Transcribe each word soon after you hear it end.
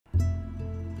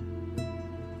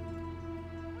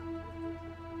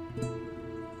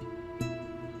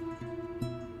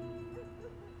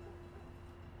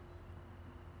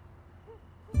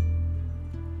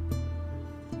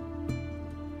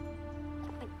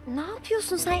Ne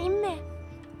yapıyorsun sen, inme.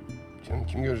 Canım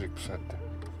kim görecek bu saatte?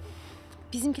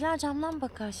 Bizimkiler camdan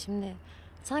bakar şimdi.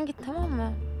 Sen git, tamam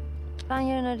mı? Ben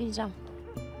yarın arayacağım.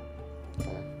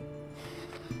 Tamam.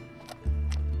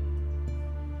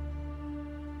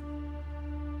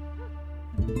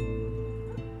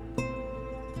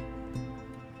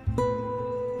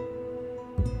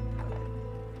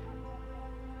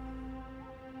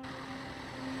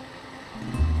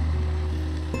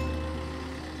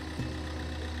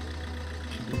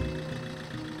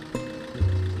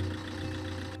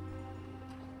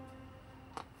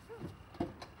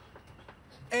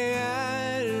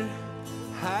 Eğer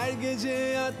her gece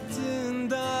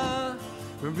yattığında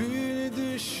büyülü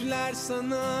düşler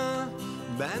sana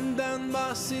benden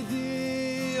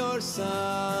bahsediyorsa,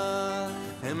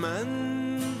 hemen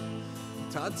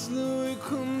tatlı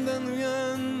uykumdan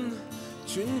uyan.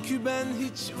 Çünkü ben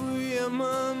hiç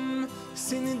uyuyamam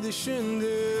seni düşündüğüm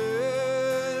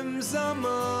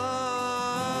zaman.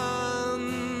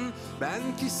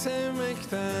 Ben ki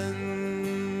sevmekten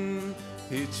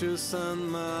hiç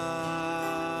usanmam.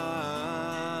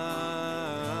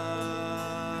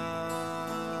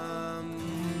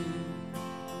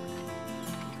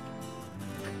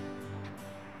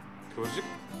 Kıvırcık.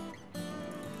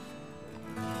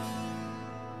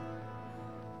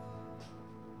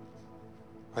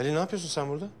 Ali ne yapıyorsun sen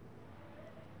burada?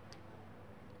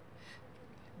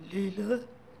 Leyla,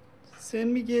 sen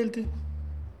mi geldin?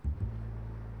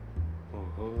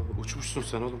 Oho, uçmuşsun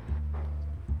sen oğlum.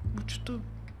 Uçtum.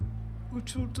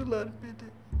 Uçurdular beni.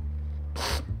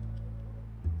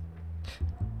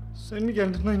 Sen mi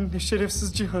geldin lan ne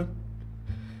şerefsiz Cihan?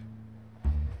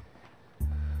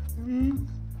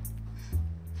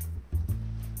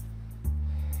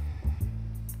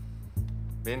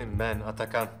 Ben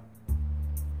Atakan.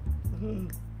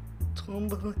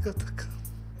 Tombala Atakan.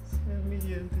 Sen mi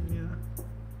geldin ya?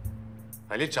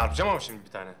 Ali çarpacağım ama şimdi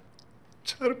bir tane.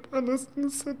 Çarp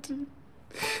anasını satayım.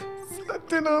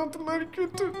 Zaten aldılar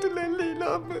götürdüler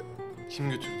Leyla'mı. Kim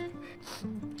götürdü?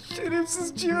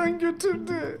 Şerefsiz Cihan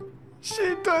götürdü.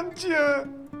 Şeytan Cihan.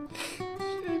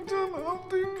 Şeytan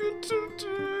aldı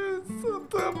götürdü.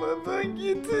 Satamadan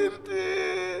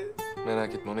getirdi.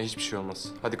 Merak etme, ona hiçbir şey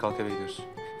olmaz. Hadi kalk eve gidiyoruz.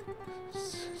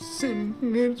 Senin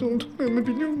nerede olduklarını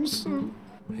biliyor musun?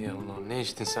 Ey Allah'ım, ne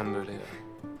içtin sen böyle ya?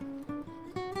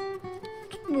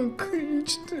 Rakı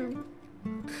içtim.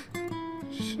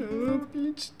 Şarap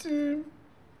içtim.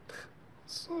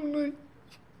 Sonra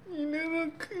yine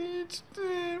rakı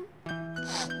içtim.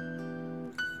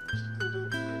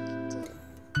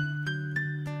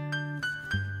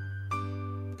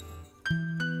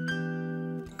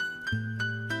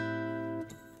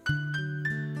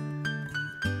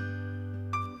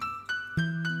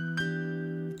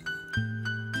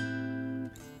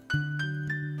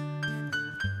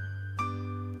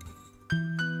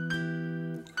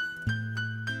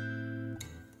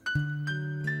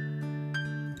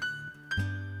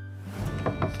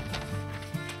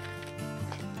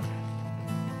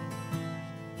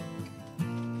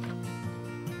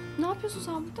 Ne yapıyorsun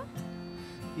sen burada?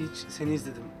 Hiç seni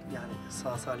izledim. Yani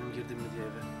sağ salim girdim mi diye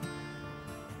eve.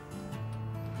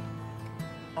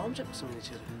 Almayacak mısın beni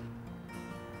içeri?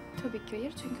 Tabii ki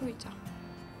hayır, çünkü uyuyacağım.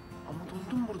 Ama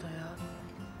dondum burada ya.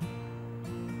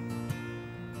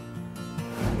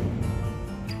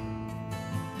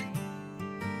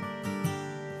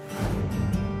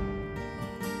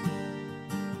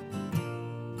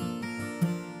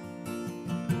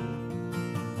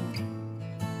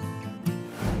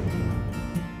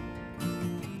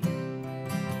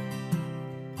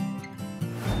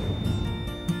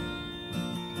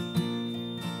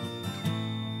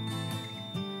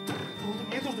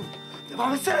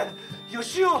 Devam etsene!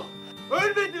 Yaşıyor!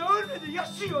 Ölmedi, ölmedi!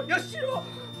 Yaşıyor, yaşıyor!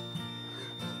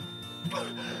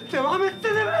 Devam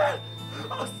etsene be!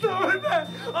 Aslı ölme!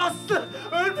 Aslı!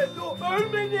 Ölmedi o,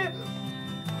 ölmedi!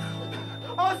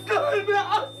 Aslı ölme,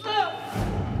 Aslı!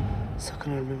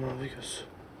 Sakın ölme mavi göz.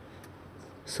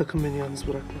 Sakın beni yalnız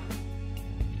bırakma.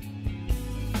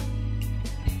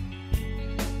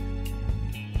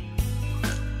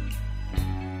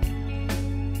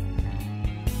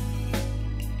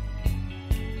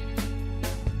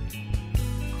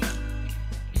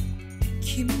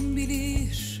 Kim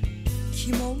bilir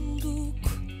kim olduk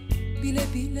bile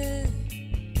bile,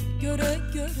 göre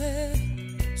göre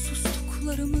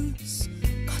sustuklarımız,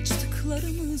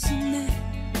 kaçtıklarımız ne?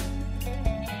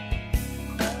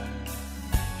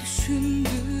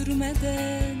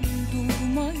 Düşündürmeden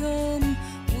durmayan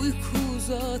Uyku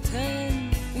zaten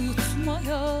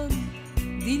uyutmayan,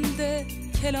 dilde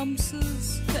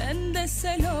kelamsız, bende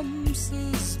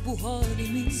selamsız, bu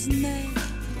halimiz ne?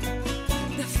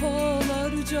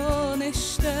 Defalarca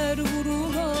neşter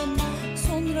vurulan,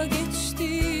 sonra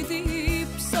geçti deyip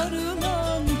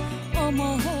sarılan, ama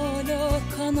hala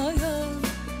kanayan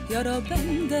yara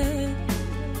bende.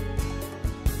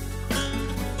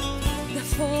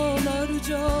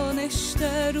 Defalarca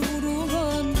neşter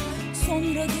vurulan,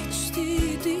 sonra geçti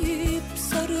deyip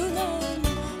sarılan,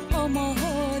 ama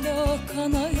hala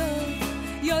kanayan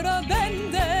yara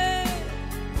bende.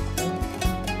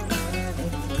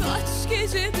 Kaç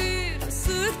gecedir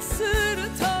sırt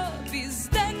sırta,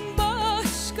 bizden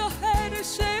başka her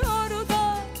şey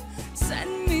orada. Sen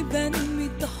mi ben mi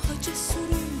daha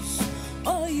cesuruz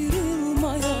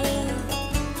ayrılmaya?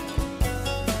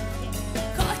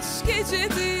 Kaç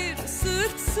gecedir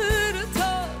sırt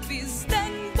sırta,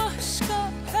 bizden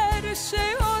başka her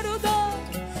şey orada.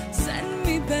 Sen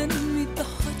mi ben mi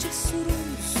daha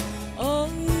cesuruz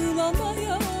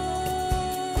ağlamaya?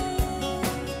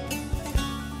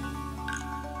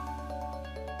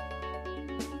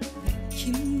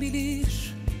 Kim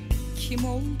bilir kim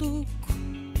olduk,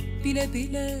 bile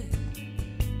bile,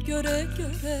 göre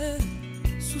göre,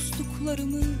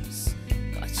 sustuklarımız,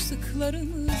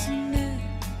 kaçtıklarımız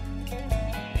ne?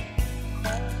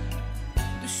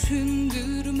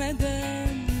 Düşündürmeden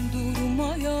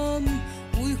durmayan,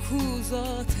 uyku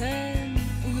zaten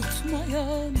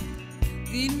uyutmayan,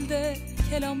 dilde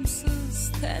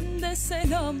kelamsız, tende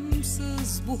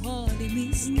selamsız, bu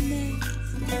halimiz ne?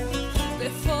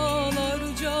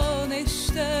 Defalarca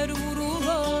neşter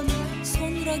vurulan,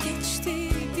 sonra geçti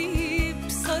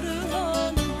deyip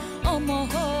sarılan,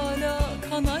 ama hala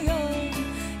kanayan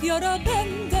yara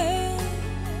bende.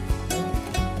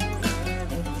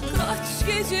 Kaç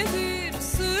gecedir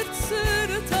sırt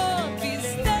sırta,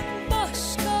 bizden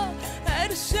başka her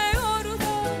şey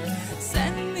orada.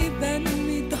 Sen mi ben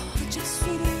mi daha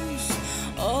cesuruz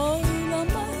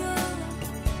ağlamaya?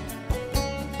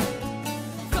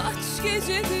 Kaç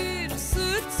gecedir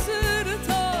sırt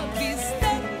sırta,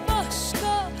 bizden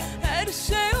başka her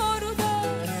şey orada.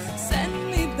 Sen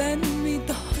mi ben mi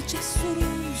daha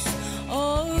cesuruz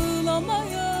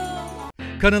ağlamaya?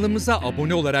 Kanalımıza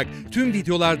abone olarak tüm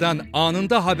videolardan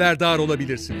anında haberdar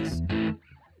olabilirsiniz.